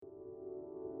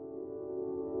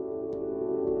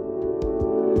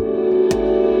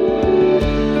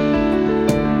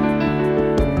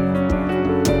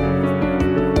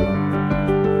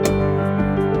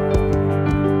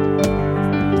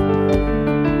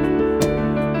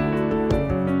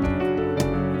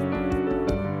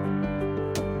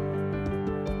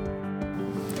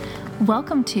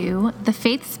welcome to The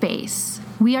Faith Space.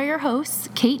 We are your hosts,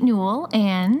 Kate Newell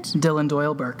and Dylan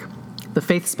Doyle Burke. The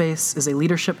Faith Space is a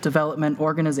leadership development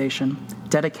organization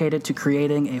dedicated to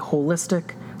creating a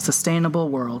holistic, sustainable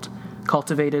world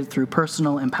cultivated through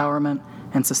personal empowerment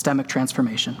and systemic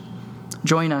transformation.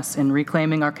 Join us in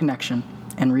reclaiming our connection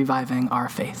and reviving our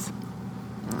faith.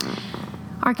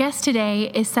 Our guest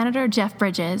today is Senator Jeff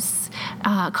Bridges,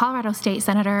 Colorado State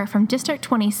Senator from District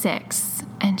 26.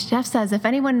 And Jeff says if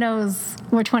anyone knows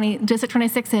where District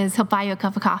 26 is, he'll buy you a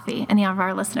cup of coffee, any of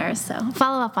our listeners. So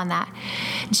follow up on that.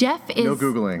 Jeff is... No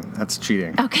Googling. That's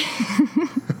cheating. Okay.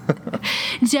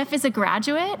 Jeff is a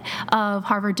graduate of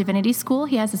Harvard Divinity School.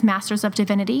 He has his Master's of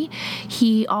Divinity.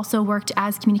 He also worked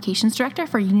as communications director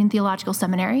for Union Theological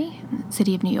Seminary,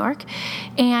 city of New York.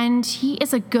 And he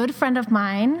is a good friend of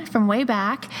mine from way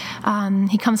back.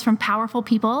 He comes from powerful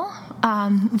people,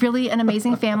 really an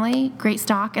amazing family, great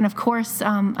stock, and of course,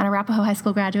 an Arapahoe High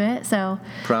School graduate. So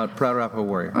proud Arapahoe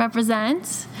warrior.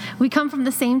 Represent. We come from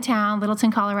the same town,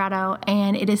 Littleton, Colorado,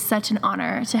 and it is such an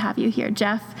honor to have you here,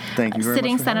 Jeff. Thank you very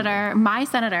sitting much for senator, my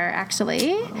senator,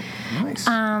 actually. Oh, nice.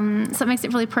 So it makes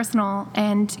it really personal,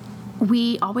 and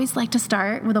we always like to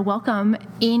start with a welcome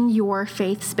in your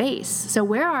faith space. So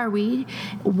where are we?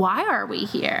 Why are we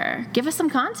here? Give us some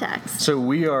context. So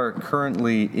we are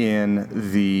currently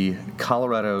in the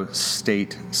Colorado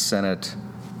State Senate.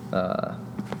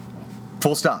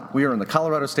 Full stop. We are in the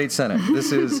Colorado State Senate.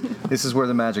 This is where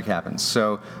the magic happens.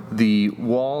 So the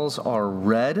walls are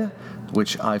red,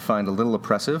 which I find a little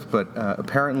oppressive, but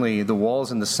apparently the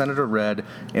walls in the Senate are red,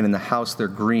 and in the House they're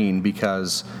green,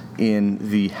 because in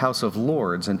the House of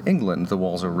Lords in England the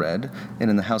walls are red,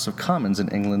 and in the House of Commons in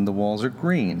England the walls are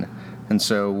green. And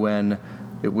so when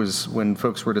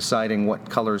folks were deciding what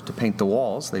colors to paint the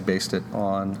walls, they based it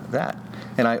on that.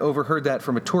 And I overheard that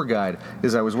from a tour guide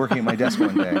as I was working at my desk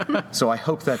one day. So I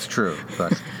hope that's true.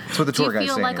 But that's what the tour guide said. Do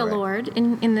you feel like anyway. a lord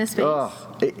in this space?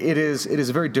 Oh, it is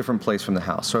a very different place from the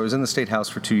House. So I was in the State House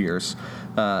for 2 years.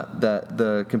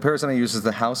 The comparison I use is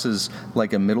the House is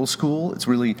like a middle school. It's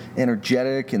really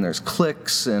energetic, and there's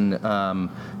cliques and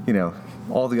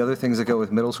all the other things that go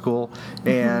with middle school.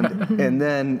 And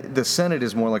then the Senate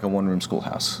is more like a one-room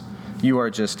schoolhouse. You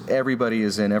are just, everybody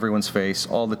is in everyone's face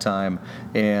all the time,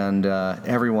 and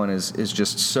everyone is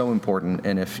just so important.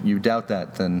 And if you doubt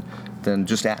that, then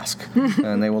just ask,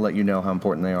 and they will let you know how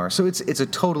important they are. So it's a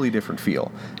totally different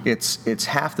feel. It's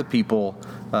half the people,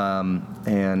 but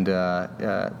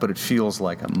it feels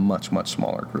like a much, much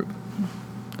smaller group.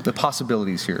 The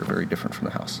possibilities here are very different from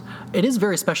the House. It is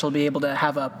very special to be able to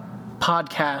have a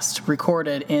podcast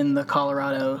recorded in the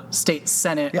Colorado State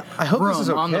Senate I hope room this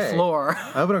is okay. on the floor. I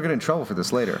hope I don't get in trouble for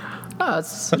this later. Oh,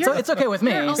 it's okay with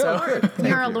me. You're a So. lord.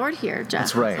 You're a lord here, Jeff.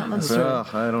 That's right. So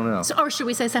I don't know. or should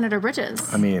we say Senator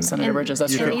Bridges? I mean, Senator Bridges,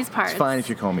 that's true. In these parts. It's fine if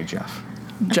you call me Jeff.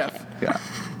 Jeff. Yeah.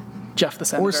 Jeff the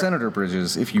Senator. Or Senator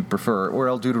Bridges, if you prefer, or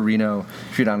El Duderino,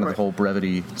 if you're down to the whole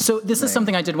brevity. So this is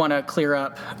something I did want to clear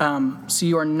up. So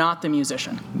you are not the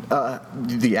musician.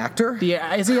 The actor?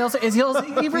 Yeah, is he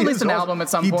released an album at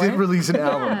some point? He did release an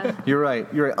album. You're right.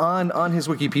 On his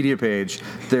Wikipedia page,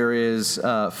 there is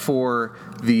for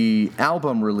the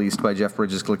album released by Jeff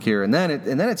Bridges, click here, and then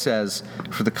it says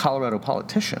for the Colorado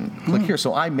politician, click here.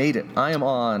 So I made it. I am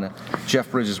on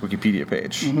Jeff Bridges' Wikipedia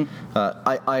page.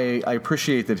 I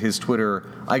appreciate that his Twitter.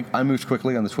 I moved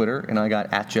quickly on the Twitter, and I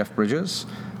got at Jeff Bridges,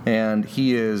 and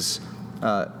he is.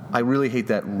 I really hate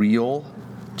that real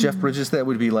Jeff Bridges. That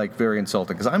would be like very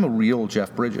insulting, because I'm a real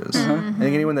Jeff Bridges. I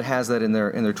think anyone that has that in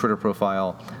their Twitter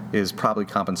profile is probably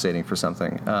compensating for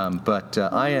something. But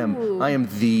I am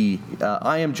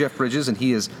Jeff Bridges, and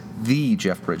he is the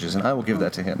Jeff Bridges, and I will give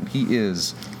that to him. He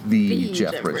is the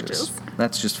Jeff Bridges.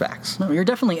 That's just facts. No, you're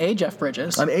definitely a Jeff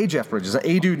Bridges. I'm a Jeff Bridges,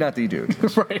 a dude, not the dude.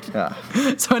 Right. Yeah.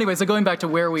 So anyway, going back to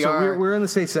where we are. So we're in the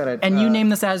state Senate. And you name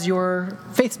this as your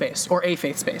faith space, or a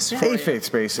faith space. A faith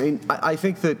space. I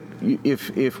think that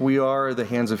if we are the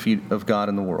hands and feet of God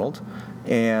in the world,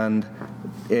 and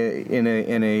in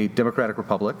a democratic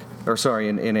republic,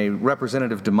 in a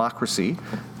representative democracy,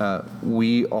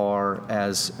 we are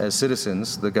as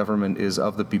citizens. The government is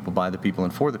of the people, by the people,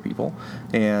 and for the people.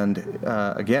 And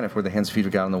again, if we're the hands and feet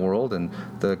of God in the world, and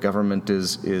the government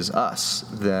is us,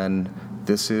 then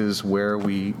this is where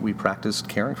we practice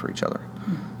caring for each other.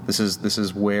 This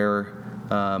is where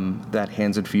that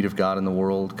hands and feet of God in the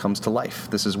world comes to life.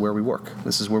 This is where we work.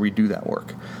 This is where we do that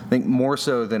work. I think more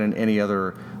so than in any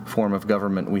other form of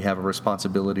government, we have a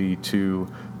responsibility to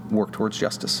work towards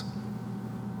justice.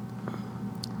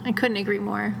 I couldn't agree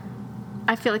more.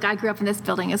 I feel like I grew up in this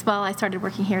building as well. I started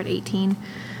working here at 18.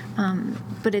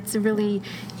 But it's really,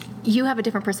 you have a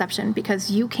different perception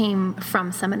because you came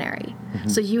from seminary.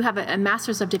 So you have a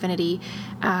master's of divinity.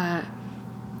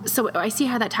 So I see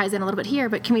how that ties in a little bit here,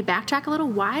 but can we backtrack a little?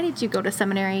 Why did you go to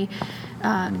seminary?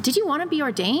 Did you want to be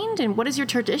ordained? And what is your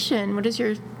tradition? What is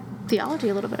your theology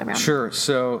a little bit around? Sure.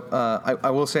 So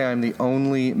I will say I'm the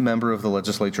only member of the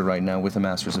legislature right now with a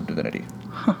Master's of Divinity.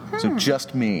 So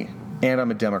just me. And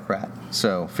I'm a Democrat,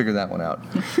 so figure that one out.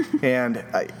 And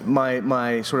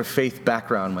my sort of faith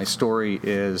background, my story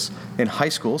is in high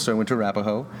school, so I went to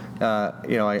Arapahoe.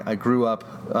 I grew up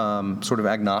sort of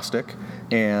agnostic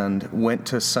and went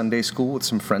to Sunday school with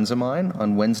some friends of mine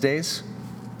on Wednesdays.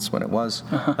 That's when it was,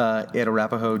 at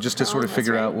Arapahoe, just to sort of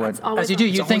figure out what... As you do,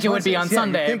 you think it would be on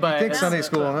Sunday, but... You think Sunday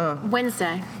school,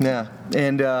 Wednesday. Yeah,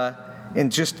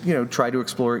 and just, try to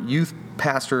explore youth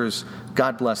pastors,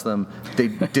 God bless them, they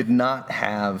did not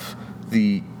have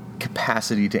the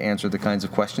capacity to answer the kinds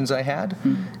of questions I had.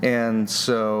 And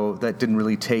so that didn't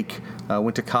really take.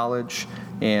 Went to college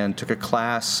and took a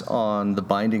class on the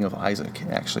binding of Isaac.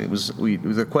 Actually,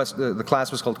 the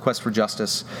class was called Quest for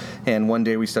Justice, and one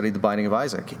day we studied the binding of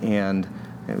Isaac. And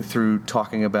through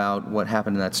talking about what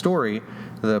happened in that story,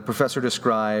 the professor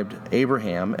described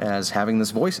Abraham as having this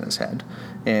voice in his head,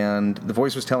 and the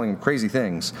voice was telling him crazy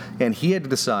things, and he had to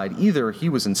decide either he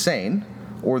was insane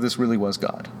or this really was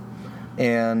God.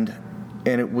 And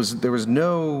there was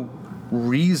no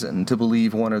reason to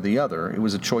believe one or the other. It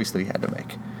was a choice that he had to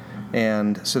make.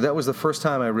 And so that was the first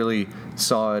time I really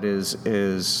saw it as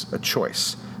a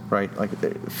choice, right? Like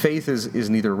faith is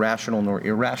neither rational nor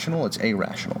irrational, it's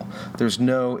irrational.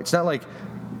 It's not like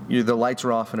the lights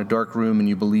are off in a dark room and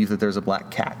you believe that there's a black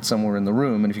cat somewhere in the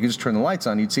room, and if you could just turn the lights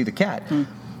on, you'd see the cat.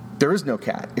 There is no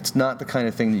cat. It's not the kind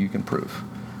of thing that you can prove.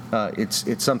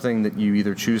 It's something that you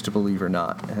either choose to believe or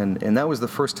not. And that was the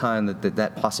first time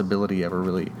that possibility ever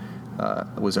really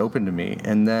was open to me.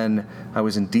 And then I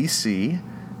was in D.C.,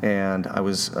 and I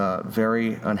was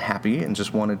very unhappy and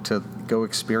just wanted to go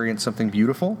experience something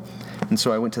beautiful. And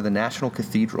so I went to the National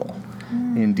Cathedral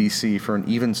in D.C. for an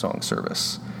evensong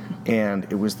service. And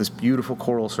it was this beautiful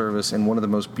choral service in one of the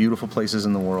most beautiful places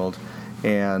in the world.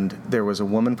 And there was a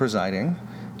woman presiding,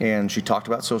 and she talked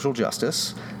about social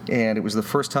justice. And it was the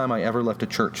first time I ever left a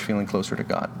church feeling closer to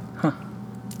God.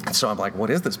 So I'm like, what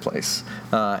is this place?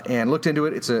 And looked into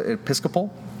it. It's an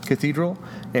Episcopal cathedral,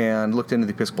 and looked into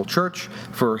the Episcopal Church.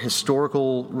 For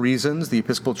historical reasons, the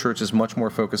Episcopal Church is much more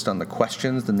focused on the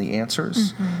questions than the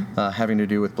answers, having to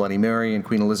do with Bloody Mary and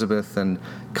Queen Elizabeth and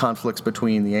conflicts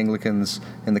between the Anglicans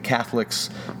and the Catholics.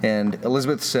 And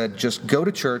Elizabeth said, just go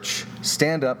to church,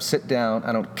 stand up, sit down.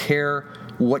 I don't care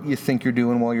what you think you're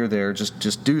doing while you're there,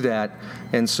 just do that.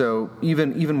 And so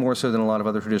even more so than a lot of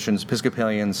other traditions,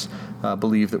 Episcopalians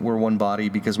believe that we're one body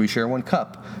because we share one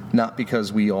cup, not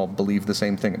because we all believe the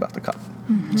same thing about the cup.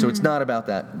 So it's not about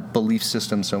that belief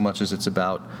system so much as it's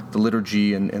about the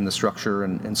liturgy and the structure.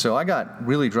 And so I got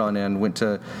really drawn in, went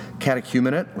to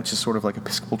catechumenate, which is sort of like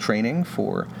Episcopal training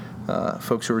for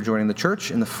folks who are joining the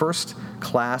church. And the first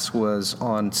class was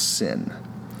on sin.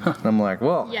 And I'm like,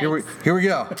 well, here we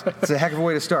go. It's a heck of a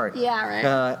way to start.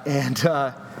 Yeah,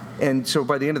 right. And so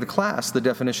by the end of the class, the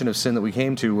definition of sin that we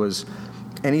came to was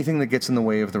anything that gets in the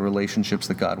way of the relationships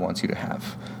that God wants you to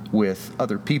have with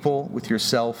other people, with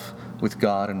yourself, with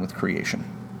God, and with creation.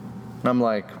 And I'm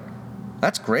like,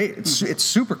 that's great. It's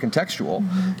super contextual,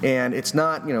 and it's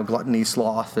not gluttony,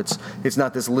 sloth. It's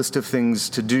not this list of things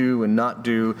to do and not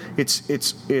do. It's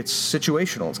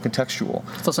situational. It's contextual.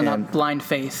 It's also not blind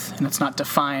faith, and it's not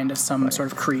defined as some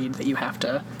sort of creed that you have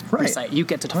to recite. You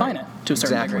get to define it to a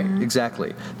certain degree.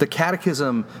 Exactly. The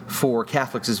catechism for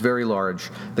Catholics is very large.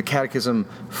 The catechism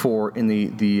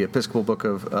in the Episcopal book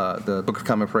of the Book of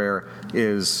Common Prayer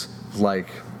is like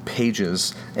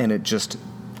pages, and it just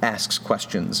asks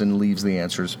questions and leaves the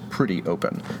answers pretty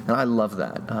open. And I love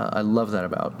that. I love that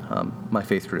about my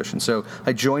faith tradition. So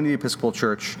I joined the Episcopal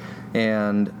Church,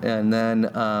 and then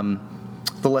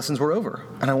the lessons were over,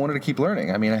 and I wanted to keep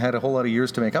learning. I mean, I had a whole lot of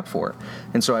years to make up for it.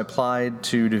 And so I applied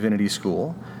to divinity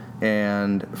school.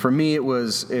 And for me,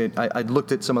 I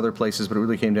looked at some other places, but it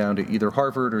really came down to either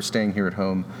Harvard or staying here at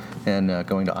home and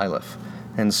going to Iliff.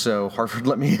 And so Harvard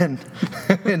let me in,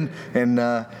 and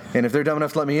if they're dumb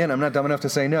enough to let me in, I'm not dumb enough to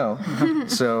say no.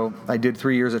 So I did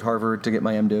 3 years at Harvard to get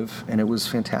my MDiv, and it was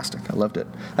fantastic. I loved it.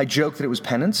 I joked that it was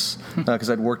penance because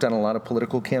I'd worked on a lot of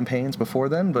political campaigns before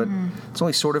then, but it's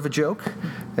only sort of a joke.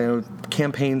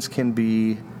 Campaigns can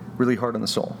be really hard on the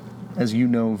soul, as you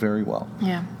know very well,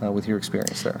 with your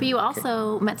experience there. But you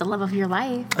also met the love of your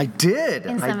life. I did.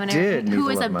 In seminary. Who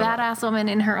is a badass woman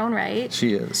in her own right.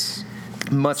 She is.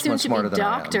 Much Soon to smarter be than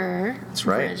I am. Dr. That's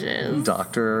right. Bridges.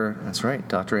 That's right.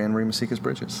 Dr. Anne Marie Macikas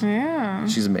Bridges. Yeah.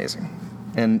 She's amazing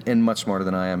and much smarter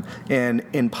than I am. And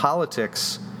in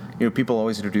politics, people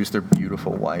always introduce their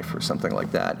beautiful wife or something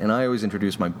like that. And I always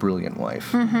introduce my brilliant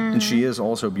wife. And she is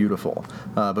also beautiful.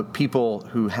 But people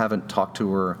who haven't talked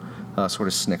to her sort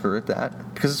of snicker at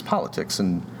that because it's politics,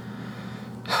 and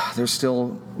there's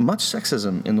still much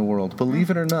sexism in the world, believe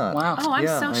it or not. Wow. Oh, I'm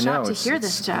Yeah, so I shocked know. to hear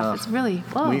this, Jeff. It's really,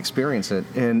 whoa. We experience it.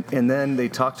 And then they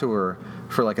talk to her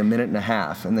for like a minute and a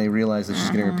half, and they realize that she's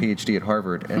getting her PhD at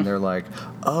Harvard, and they're like,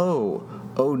 oh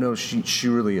no, she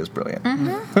really is brilliant.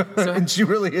 And she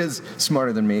really is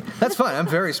smarter than me. That's fine. I'm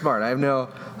very smart. I have no,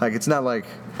 it's not like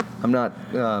I'm not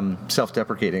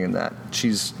self-deprecating in that.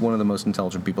 She's one of the most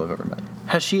intelligent people I've ever met.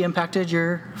 Has she impacted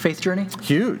your faith journey?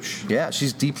 Huge. Yeah,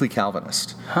 she's deeply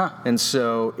Calvinist. And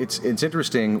so it's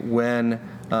interesting when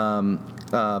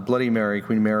Bloody Mary,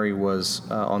 Queen Mary, was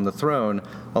on the throne,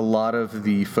 a lot of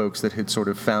the folks that had sort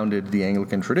of founded the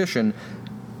Anglican tradition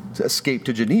escaped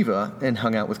to Geneva and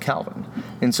hung out with Calvin.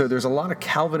 And so there's a lot of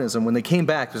Calvinism. When they came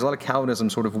back, there's a lot of Calvinism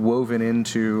sort of woven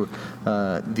into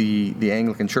the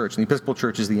Anglican Church. And the Episcopal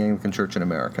Church is the Anglican Church in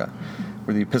America.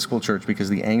 We're the Episcopal Church because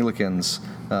the Anglicans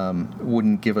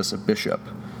wouldn't give us a bishop.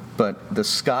 But the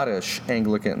Scottish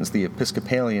Anglicans, the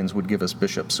Episcopalians, would give us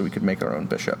bishops so we could make our own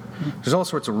bishop. There's all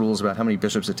sorts of rules about how many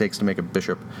bishops it takes to make a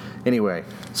bishop. Anyway,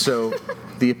 so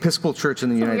the Episcopal Church in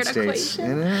the United States,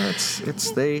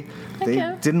 they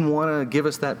didn't want to give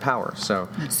us that power. So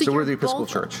we're the Episcopal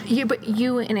Church. But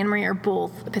you and Anne Marie are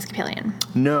both Episcopalian.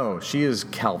 No, she is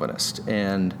Calvinist,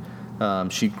 and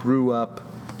she grew up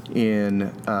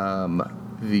in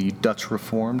the Dutch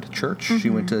Reformed Church.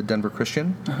 She went to Denver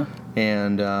Christian,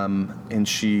 and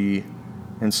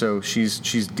so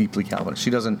she's deeply Calvinist.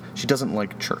 She doesn't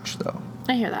like church though.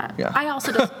 I hear that. Yeah. I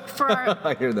also do.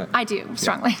 I hear that. I do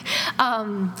strongly.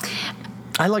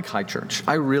 I like high church.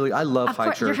 I love Of high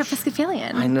course, church. you're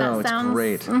Episcopalian. I know, That sounds,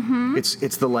 it's great.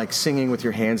 It's the singing with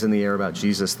your hands in the air about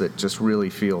Jesus that just really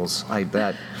feels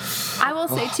that. I will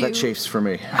say too. That chafes for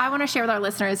me. I want to share with our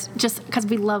listeners, just because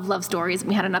we love stories.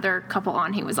 We had another couple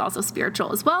on who was also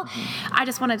spiritual as well. I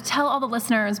just want to tell all the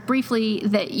listeners briefly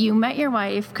that you met your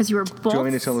wife because you were both. Do you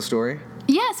want me to tell the story?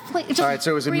 Yes, please. All right,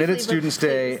 so it was Admitted Students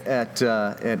Day at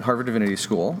Harvard Divinity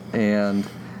School, and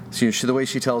so the way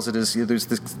she tells it is there's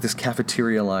this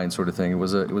cafeteria line sort of thing. It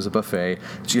was a buffet.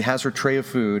 She has her tray of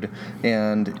food,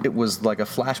 and it was like a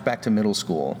flashback to middle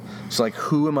school. So like,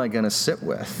 who am I going to sit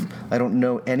with? I don't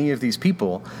know any of these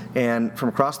people. And from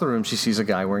across the room, she sees a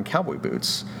guy wearing cowboy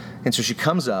boots, and so she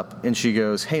comes up and she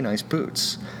goes, "Hey, nice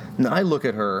boots." And I look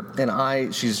at her,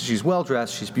 and she's well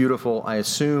dressed, she's beautiful. I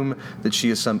assume that she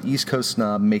is some East Coast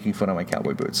snob making fun of my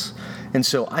cowboy boots. And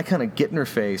so I kind of get in her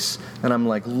face, and I'm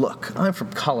like, "Look, I'm from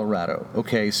Colorado,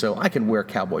 okay, so I can wear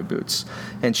cowboy boots."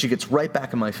 And she gets right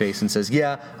back in my face and says,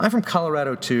 "Yeah, I'm from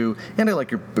Colorado too, and I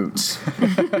like your boots."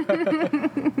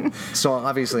 So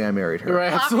obviously I married her.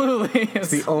 Right, absolutely. It's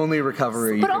the only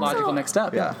recovery. But also, logical next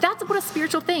step. Yeah. That's what a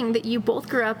spiritual thing that you both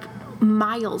grew up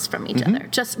miles from each other,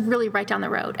 just really right down the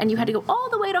road, and you had to go all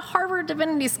the way to Harvard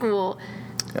Divinity School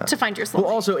to find your soulmate.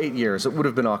 Well, also 8 years. It would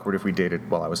have been awkward if we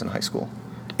dated while I was in high school,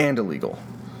 and illegal.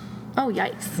 Oh,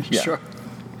 yikes. Yeah. Sure.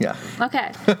 Yeah.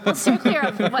 Okay. Let's stay clear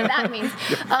of what that means.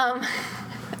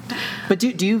 But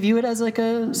do you view it as like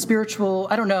a spiritual,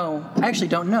 I don't know, I actually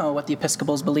don't know what the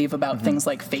Episcopals believe about things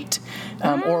like fate,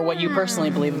 or what you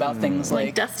personally believe about things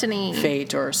like destiny,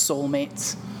 fate, or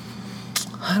soulmates.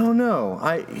 I don't know.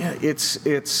 I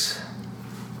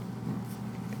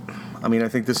mean, I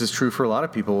think this is true for a lot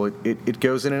of people. It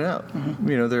goes in and out.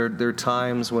 There are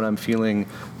times when I'm feeling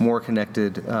more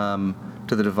connected to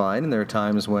the divine, and there are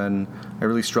times when I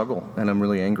really struggle and I'm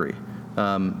really angry.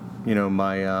 About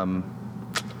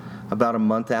a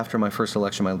month after my first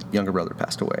election, my younger brother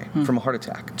passed away from a heart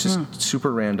attack. Just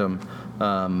super random,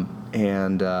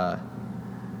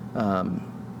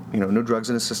 no drugs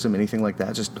in his system, anything like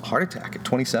that, just heart attack at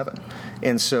 27.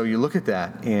 And so you look at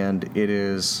that, and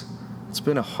it's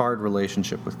been a hard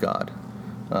relationship with God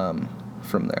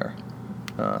from there.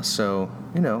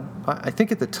 I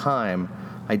think at the time,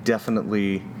 I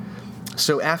definitely,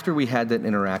 so after we had that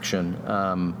interaction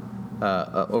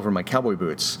over my cowboy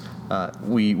boots,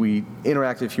 we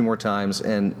interacted a few more times,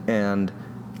 and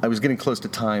I was getting close to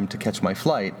time to catch my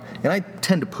flight, and I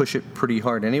tend to push it pretty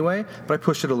hard anyway, but I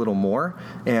pushed it a little more,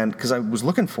 and because I was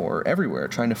looking for her everywhere,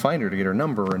 trying to find her to get her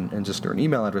number and just her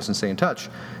email address and stay in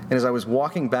touch. And as I was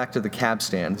walking back to the cab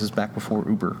stand, this is back before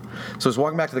Uber, so I was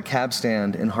walking back to the cab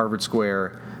stand in Harvard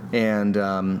Square, and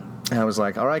I was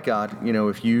like, all right, God,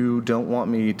 if you don't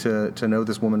want me to know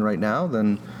this woman right now,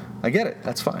 then I get it,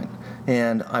 that's fine.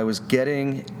 And I was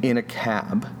getting in a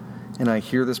cab, and I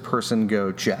hear this person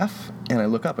go, "Jeff?" And I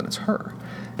look up, and it's her.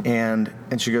 And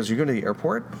she goes, "You going to the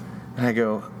airport?" And I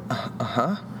go,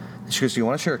 "Uh-huh." And she goes, "Do you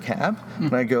want to share a cab?"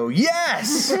 And I go,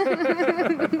 "Yes!"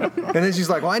 And then she's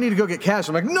like, "Well, I need to go get cash."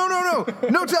 I'm like, no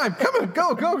time. Come on,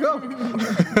 go.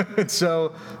 And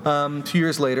so 2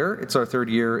 years later, it's our third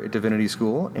year at Divinity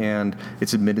School, and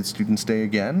it's Admitted Students Day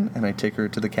again, and I take her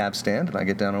to the cab stand, and I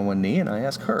get down on one knee, and I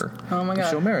ask her if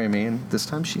she'll marry me, and this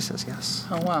time she says yes.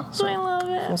 Oh, wow. So, I love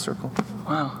it. Full circle.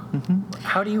 Wow.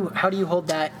 How do you hold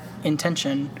that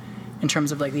intention in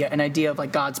terms of like an idea of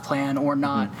like God's plan or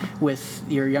not with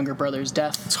your younger brother's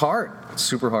death? It's hard. It's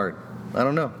super hard. I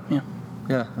don't know.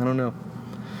 Yeah, I don't know.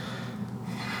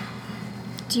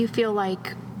 Do you feel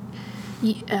like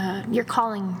your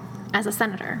calling as a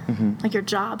senator, like your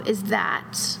job, is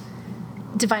that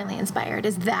divinely inspired?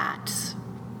 Is that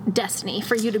destiny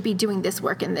for you to be doing this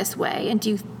work in this way? And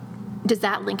does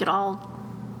that link at all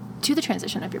to the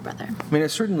transition of your brother? I mean, I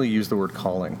certainly use the word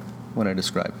calling when I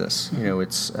describe this. You know,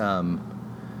 it's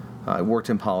I worked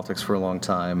in politics for a long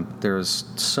time. There's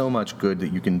so much good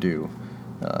that you can do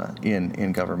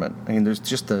in government. I mean, there's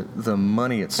just the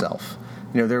money itself.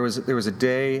 You know, there was a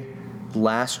day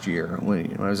last year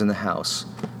when I was in the House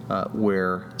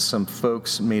where some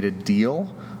folks made a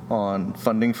deal on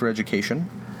funding for education,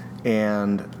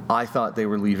 and I thought they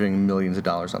were leaving millions of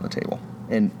dollars on the table.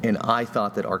 And I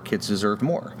thought that our kids deserved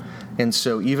more. And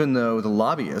so even though the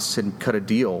lobbyists had cut a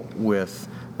deal with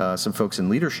some folks in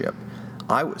leadership,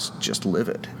 I was just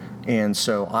livid. And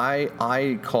so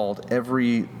I called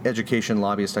every education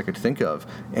lobbyist I could think of,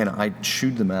 and I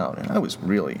chewed them out. And I was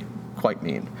really quite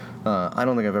mean. I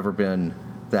don't think I've ever been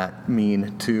that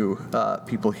mean to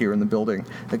people here in the building,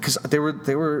 because they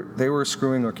were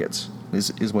screwing our kids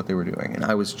is what they were doing, and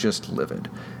I was just livid.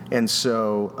 And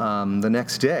so the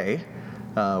next day,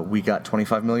 we got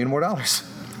 $25 million more.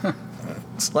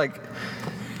 It's like,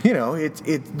 you know,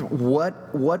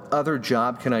 what other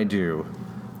job can I do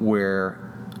where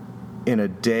in a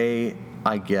day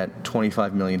I get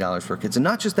 $25 million for kids? And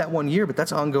not just that 1 year, but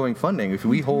that's ongoing funding. If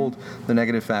we hold the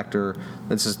negative factor,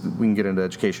 we can get into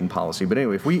education policy. But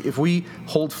anyway, if we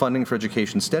hold funding for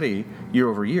education steady year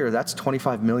over year, that's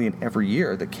 $25 million every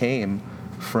year that came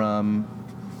from,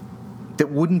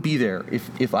 that wouldn't be there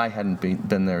if I hadn't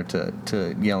been there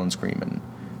to yell and scream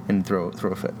and throw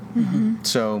a fit.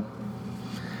 So,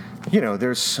 you know,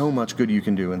 there's so much good you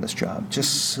can do in this job,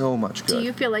 just so much good. Do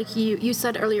you feel like you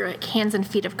said earlier, like hands and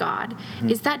feet of God?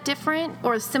 Is that different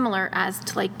or similar as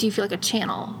to, like, do you feel like a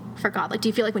channel for God? Like, do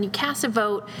you feel like when you cast a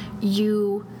vote,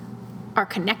 you are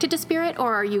connected to Spirit,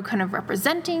 or are you kind of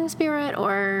representing Spirit,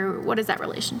 or what is that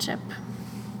relationship?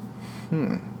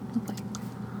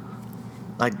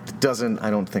 I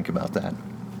don't think about that.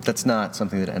 That's not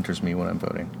something that enters me when I'm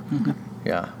voting.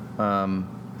 Yeah.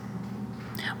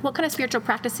 What kind of spiritual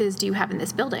practices do you have in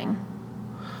this building?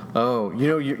 Oh, you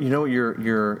know,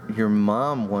 your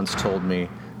mom once told me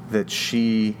that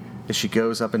as she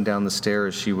goes up and down the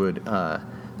stairs, she would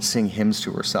sing hymns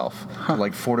to herself, to,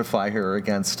 like, fortify her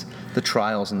against the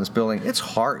trials in this building. It's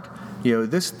hard. You know,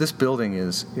 this building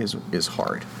is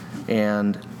hard,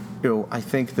 and you know, I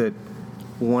think that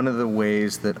one of the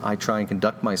ways that I try and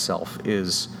conduct myself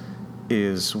is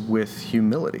with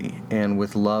humility and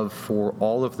with love for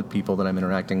all of the people that I'm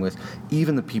interacting with,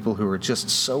 even the people who are just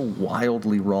so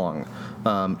wildly wrong,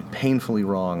 painfully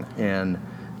wrong. And,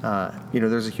 you know,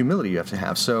 there's a humility you have to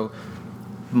have. So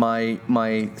my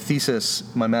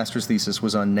master's thesis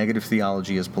was on negative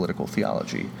theology as political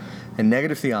theology. And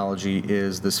negative theology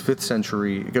is this 5th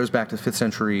century, it goes back to 5th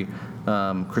century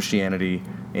Christianity,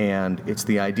 and it's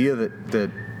the idea that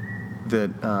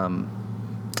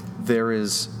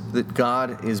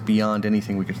God is beyond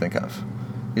anything we could think of,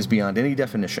 is beyond any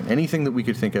definition. Anything that we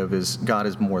could think of is God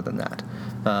is more than that.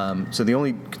 So the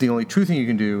only true thing you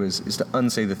can do is to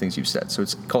unsay the things you've said. So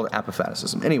it's called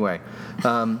apophaticism. Anyway,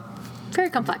 very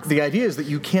complex. The idea is that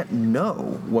you can't know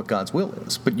what God's will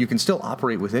is, but you can still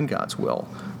operate within God's will.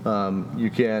 You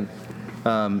can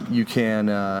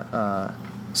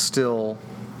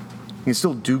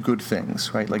still do good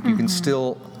things, right? Like you can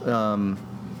still.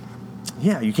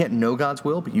 You can't know God's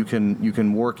will, but you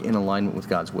can work in alignment with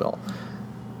God's will.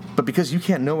 But because you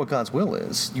can't know what God's will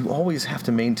is, you always have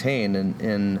to maintain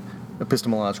an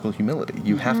epistemological humility.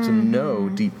 You have to know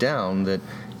deep down that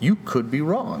you could be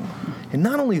wrong. And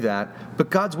not only that,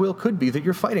 but God's will could be that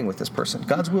you're fighting with this person.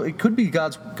 God's will, it could be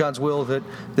God's will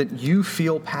that you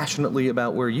feel passionately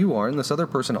about where you are, and this other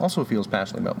person also feels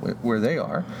passionately about where they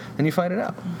are, and you fight it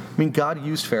out. I mean, God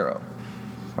used Pharaoh,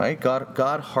 right?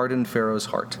 God hardened Pharaoh's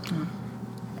heart.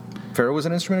 Pharaoh was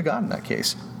an instrument of God in that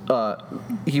case.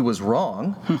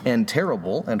 wrong and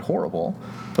terrible and horrible,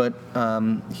 but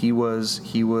he was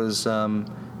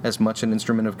as much an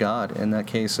instrument of God in that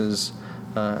case as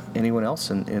anyone else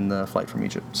in the flight from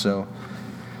Egypt. So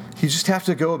you just have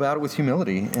to go about it with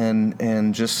humility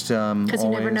and just because you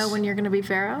never know when you're going to be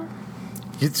Pharaoh.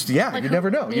 You never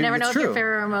know. You never know if you're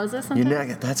Pharaoh or Moses.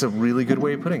 That's a really good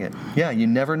way of putting it. Yeah, you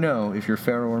never know if you're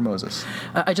Pharaoh or Moses.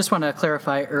 I just want to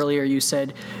clarify. Earlier, you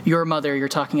said your mother. You're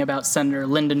talking about Senator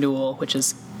Linda Newell, which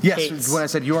is Kate's. When I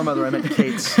said your mother, I meant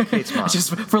Kate's mom.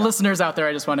 Just for listeners out there,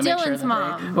 I just want to make sure Dylan's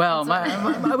mom.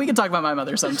 Well, we can talk about my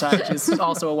mother sometime. She's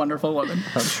also a wonderful woman.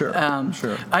 I'm sure.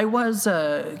 Sure. I was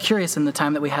curious in the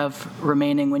time that we have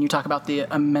remaining when you talk about the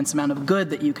immense amount of good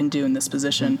that you can do in this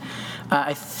position.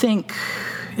 I think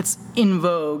it's in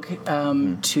vogue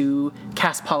to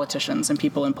cast politicians and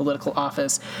people in political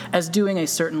office as doing a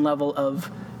certain level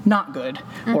of not good,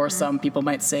 or some people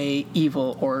might say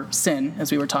evil or sin,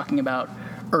 as we were talking about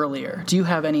earlier. Do you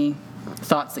have any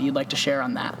thoughts that you'd like to share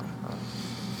on that?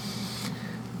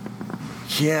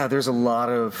 Yeah, there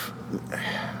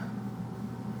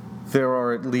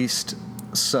are at least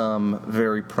some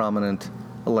very prominent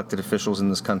elected officials in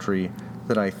this country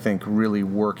that I think really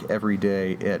work every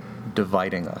day at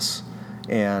dividing us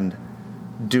and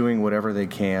doing whatever they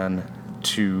can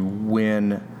to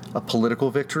win a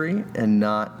political victory and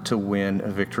not to win a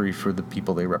victory for the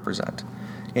people they represent.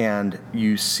 And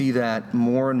you see that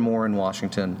more and more in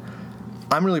Washington.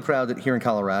 I'm really proud that here in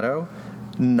Colorado,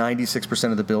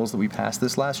 96% of the bills that we passed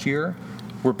this last year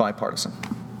were bipartisan.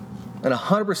 And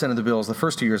 100% of the bills the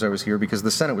first 2 years I was here, because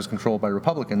the Senate was controlled by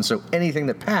Republicans, so anything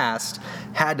that passed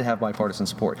had to have bipartisan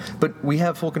support. But we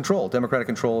have full control, Democratic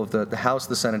control of the House,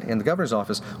 the Senate, and the governor's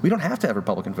office. We don't have to have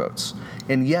Republican votes.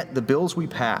 And yet the bills we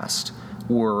passed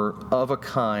were of a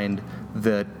kind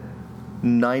that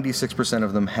 96%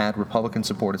 of them had Republican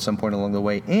support at some point along the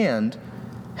way, and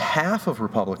half of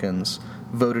Republicans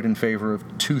voted in favor of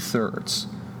 2/3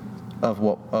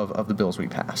 of the bills we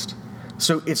passed.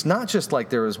 So it's not just like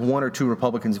there was one or two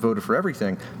Republicans voted for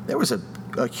everything. There was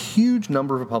a huge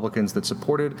number of Republicans that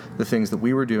supported the things that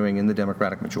we were doing in the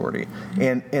Democratic majority.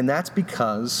 And that's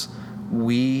because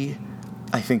we,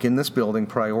 I think, in this building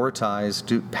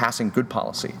prioritized passing good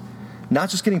policy. Not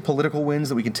just getting political wins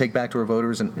that we can take back to our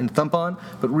voters and thump on,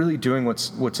 but really doing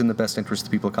what's in the best interest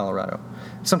of the people of Colorado.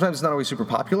 Sometimes it's not always super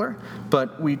popular,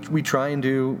 but we try and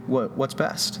do what's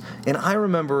best. And I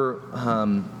remember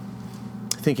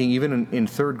thinking even in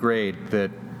third grade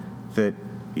that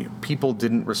people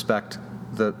didn't respect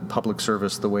the public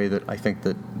service the way that I think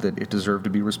that it deserved to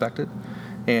be respected.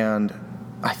 And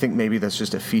I think maybe that's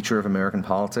just a feature of American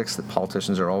politics, that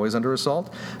politicians are always under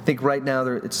assault. I think right now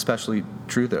it's especially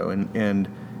true, though. And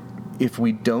if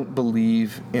we don't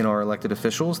believe in our elected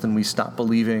officials, then we stop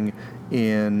believing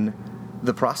in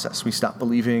the process. We stop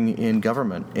believing in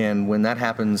government. And when that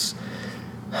happens,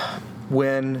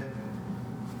 when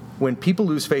people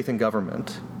lose faith in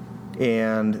government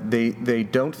and they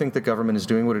don't think that government is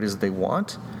doing what it is that they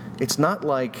want, it's not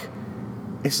like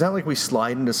we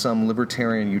slide into some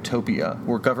libertarian utopia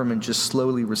where government just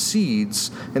slowly recedes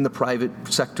and the private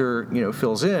sector,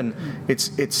 fills in. It's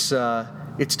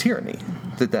tyranny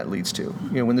that leads to.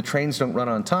 When the trains don't run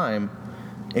on time,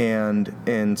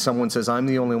 and someone says, "I'm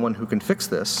the only one who can fix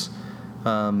this,"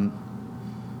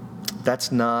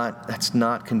 that's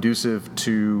not conducive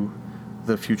to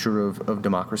the future of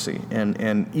democracy.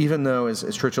 And even though, as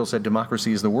Churchill said,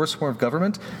 democracy is the worst form of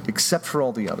government, except for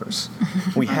all the others,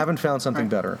 we haven't found something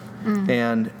better.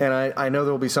 And I know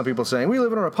there will be some people saying, we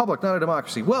live in a republic, not a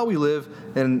democracy. Well, we live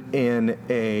in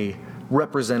a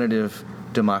representative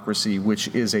democracy, which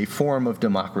is a form of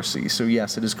democracy. So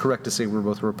yes, it is correct to say we're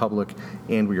both a republic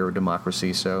and we are a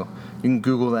democracy. So you can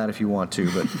Google that if you want to,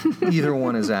 but either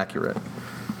one is accurate.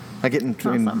 I get in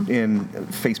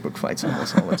Facebook fights on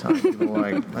this all the time. People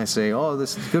I say, "Oh,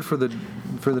 this is good for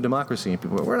the democracy," and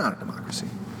people go, "We're not a democracy."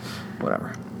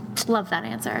 Whatever. Love that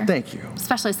answer. Thank you.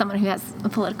 Especially someone who has a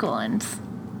political and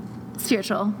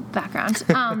spiritual background.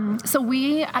 So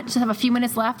we just have a few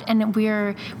minutes left, and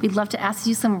we'd love to ask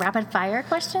you some rapid fire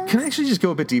questions. Can I actually just go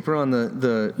a bit deeper on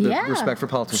the respect for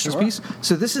politicians piece?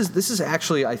 So this is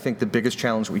actually, I think, the biggest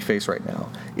challenge we face right now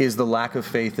is the lack of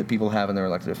faith that people have in their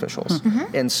elected officials.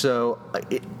 And so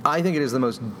I think it is the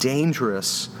most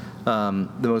dangerous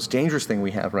thing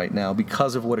we have right now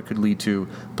because of what it could lead to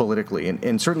politically.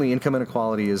 And certainly income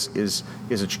inequality is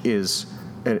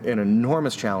an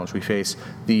enormous challenge we face.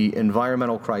 The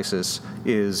environmental crisis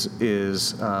is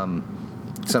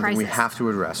something we have to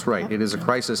address. Right, It is a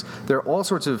crisis. There are all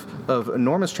sorts of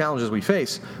enormous challenges we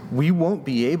face. We won't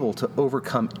be able to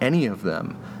overcome any of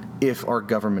them if our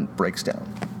government breaks down.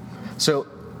 So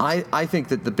I think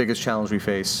that the biggest challenge we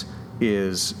face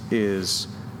is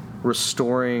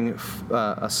restoring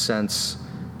a sense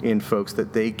in folks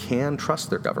that they can trust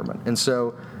their government. And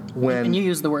so And you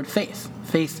use the word faith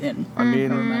in. I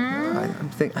mean, I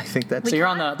think that's... So you're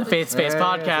on the Faith Space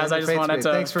podcast. I just wanted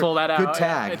to pull that out. Good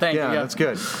tag. Yeah, thank you. That's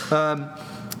good.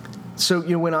 So,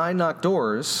 when I knock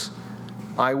doors,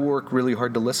 I work really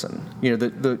hard to listen.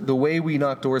 The way we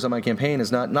knock doors on my campaign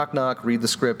is not knock, knock, read the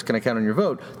script, can I count on your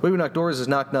vote? The way we knock doors is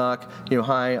knock, knock,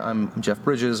 hi, I'm Jeff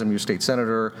Bridges, I'm your state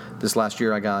senator. This last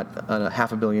year I got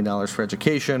 $500 million for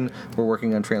education. We're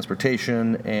working on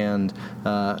transportation and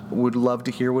would love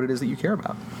to hear what it is that you care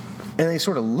about. And they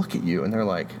sort of look at you and they're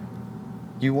like,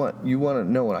 you want to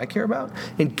know what I care about?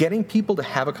 And getting people to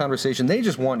have a conversation, they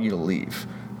just want you to leave,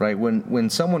 right? When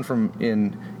someone from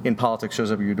in politics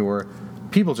shows up at your door,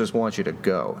 people just want you to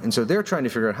go. And so they're trying to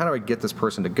figure out, how do I get this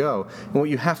person to go? And what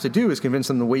you have to do is convince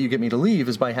them the way you get me to leave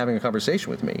is by having a conversation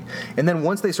with me. And then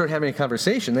once they start having a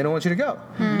conversation, they don't want you to go.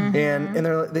 Mm-hmm. And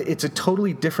it's a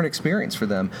totally different experience for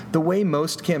them. The way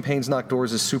most campaigns knock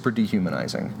doors is super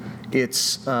dehumanizing. It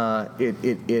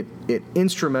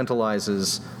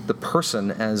instrumentalizes the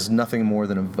person as nothing more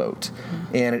than a vote.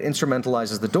 And it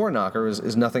instrumentalizes the door knocker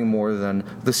as nothing more than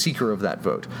the seeker of that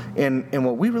vote. And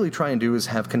what we really try and do is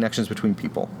have connections between people.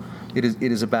 It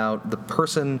is about the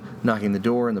person knocking the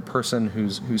door and the person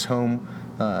whose home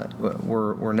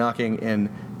we're knocking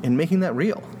and making that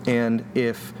real. And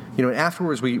if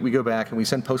afterwards we go back and we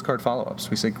send postcard follow-ups.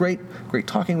 We say, great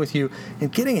talking with you,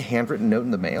 and getting a handwritten note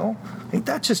in the mail, I think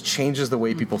that just changes the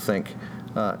way people think,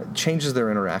 changes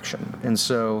their interaction. And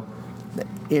so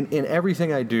in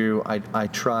everything I do, I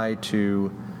try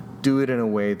to do it in a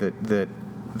way that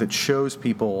shows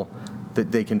people that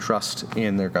they can trust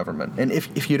in their government. And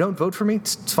if you don't vote for me,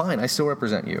 it's fine. I still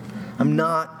represent you. I'm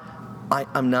not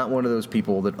one of those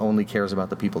people that only cares about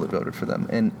the people that voted for them.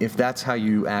 And if that's how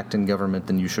you act in government,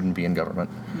 then you shouldn't be in government.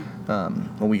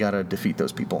 We got to defeat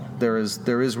those people. There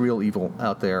is real evil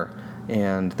out there,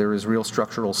 and there is real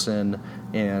structural sin,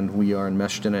 and we are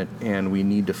enmeshed in it, and we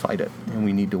need to fight it, and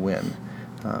we need to win.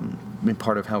 And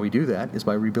part of how we do that is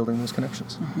by rebuilding those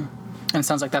connections. Mm-hmm. And it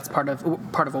sounds like that's part of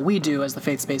what we do as the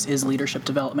Faith Space is leadership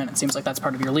development. It seems like that's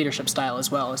part of your leadership style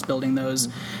as well, as building those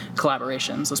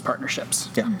collaborations, those partnerships.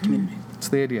 Yeah, community. It's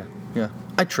the idea. Yeah,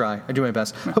 I try. I do my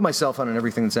best. Put myself on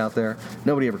everything that's out there.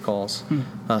 Nobody ever calls.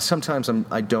 Sometimes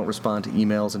I don't respond to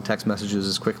emails and text messages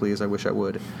as quickly as I wish I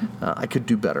would. I could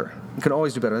do better. I could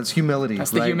always do better. That's humility.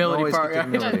 That's the humility part. Right?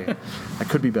 Humility. I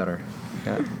could be better.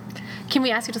 Yeah. Can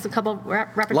we ask you just a couple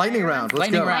rapid lightning round?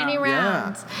 Let's go. Lightning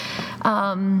round.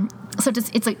 Yeah. So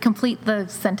it's like complete the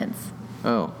sentence.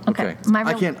 Oh, okay.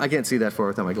 I can't see that far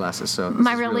without my glasses. So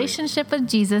my relationship with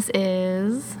Jesus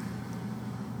is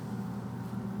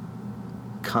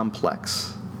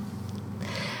complex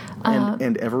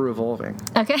and ever evolving.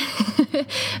 Okay.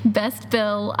 Best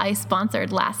bill I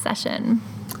sponsored last session.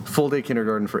 Full day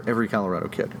kindergarten for every Colorado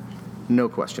kid. No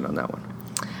question on that one.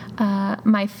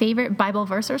 My favorite Bible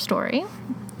verse or story.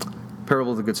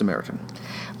 Parable of the Good Samaritan.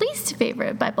 Least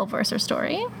favorite Bible verse or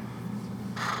story.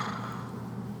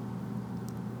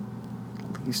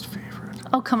 Least favorite.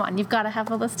 Oh, come on. You've got to have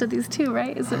a list of these too,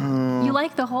 right? Is it? You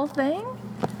like the whole thing?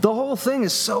 The whole thing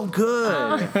is so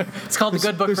good. It's called the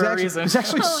good book for a reason. There's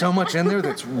actually so much in there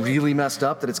that's really messed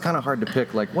up that it's kind of hard to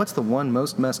pick, like, what's the one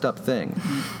most messed up thing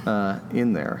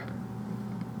in there?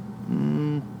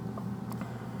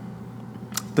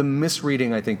 The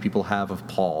misreading I think people have of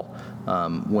Paul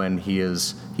when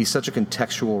he's such a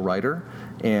contextual writer,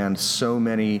 and so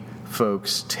many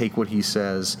folks take what he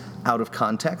says out of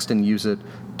context and use it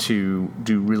to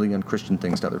do really unchristian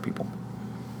things to other people.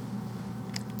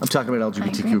 I'm talking about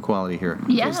LGBTQ equality here,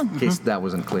 in case that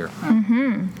wasn't clear.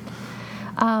 Mm-hmm.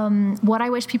 What I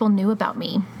wish people knew about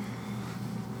me.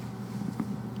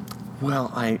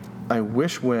 Well, I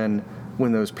wish when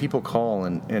those people call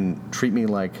and treat me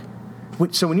like...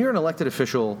 So when you're an elected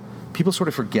official, people sort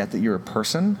of forget that you're a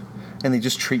person, and they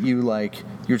just treat you like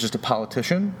you're just a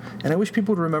politician. And I wish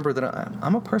people would remember that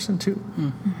I'm a person too,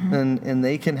 and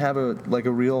they can have a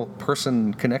real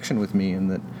person connection with me,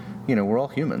 and that we're all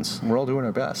humans. We're all doing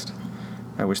our best.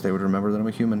 I wish they would remember that I'm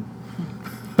a human.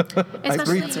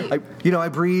 I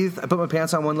breathe. I put my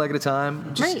pants on one leg at a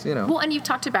time. Just, right. Well, and you've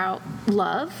talked about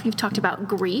love. You've talked about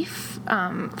grief,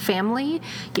 family.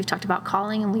 You've talked about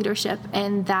calling and leadership,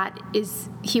 and that is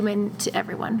human to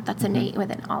everyone. That's innate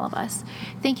within all of us.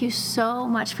 Thank you so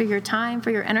much for your time,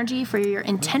 for your energy, for your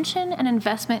intention and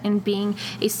investment in being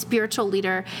a spiritual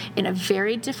leader in a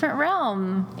very different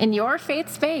realm in your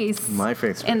faith space. My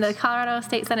faith space. In the Colorado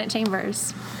State Senate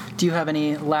chambers. Do you have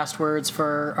any last words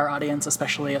for our audience,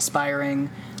 especially aspiring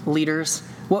leaders,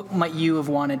 what might you have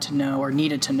wanted to know or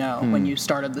needed to know when you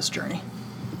started this journey?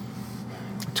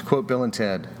 To quote Bill and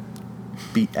Ted,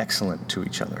 be excellent to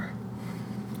each other.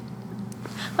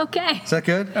 Okay. Is that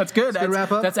good? That's good. That's a good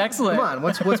wrap up? That's excellent. Come on,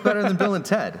 what's better than Bill and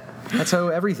Ted? That's how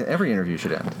every interview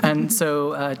should end. And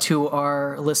so to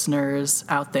our listeners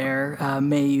out there,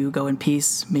 may you go in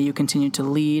peace. May you continue to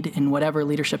lead in whatever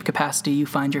leadership capacity you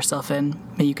find yourself in.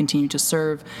 May you continue to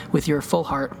serve with your full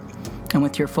heart and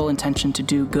with your full intention to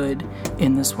do good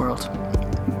in this world.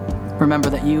 Remember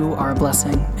that you are a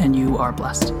blessing and you are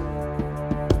blessed.